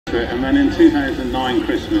And then in 2009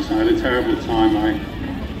 Christmas, I had a terrible time. I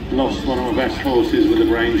lost one of my best horses with a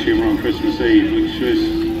brain tumour on Christmas Eve, which was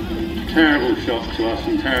a terrible shock to us,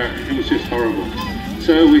 and it was just horrible.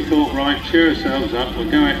 So we thought, right, cheer ourselves up,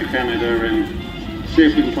 we'll go out to Canada and see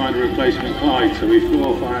if we can find a replacement Clyde. So we flew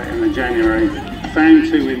off out in January, found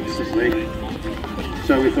two instantly.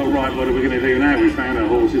 So we thought, right, what are we going to do now? We found our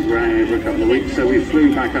horses were out here for a couple of weeks, so we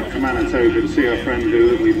flew back up to Manitoba to see our friend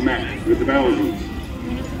who we'd met with the Belgians.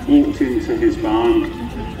 Walked into his barn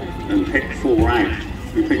and picked four out.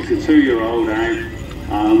 We picked a 2-year-old out,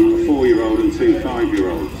 a 4-year-old and two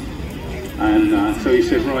 5-year-olds. And so he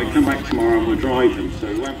said, right, come back tomorrow and we'll drive them. So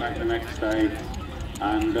we went back the next day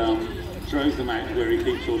and drove them out to where he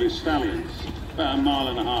keeps all his stallions. About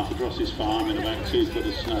 1.5 miles across his farm in about 2 foot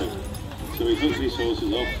of snow. So we hooked these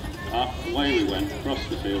horses off, up, away we went, across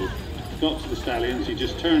the field, got to the stallions, he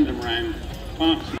just turned them around, parked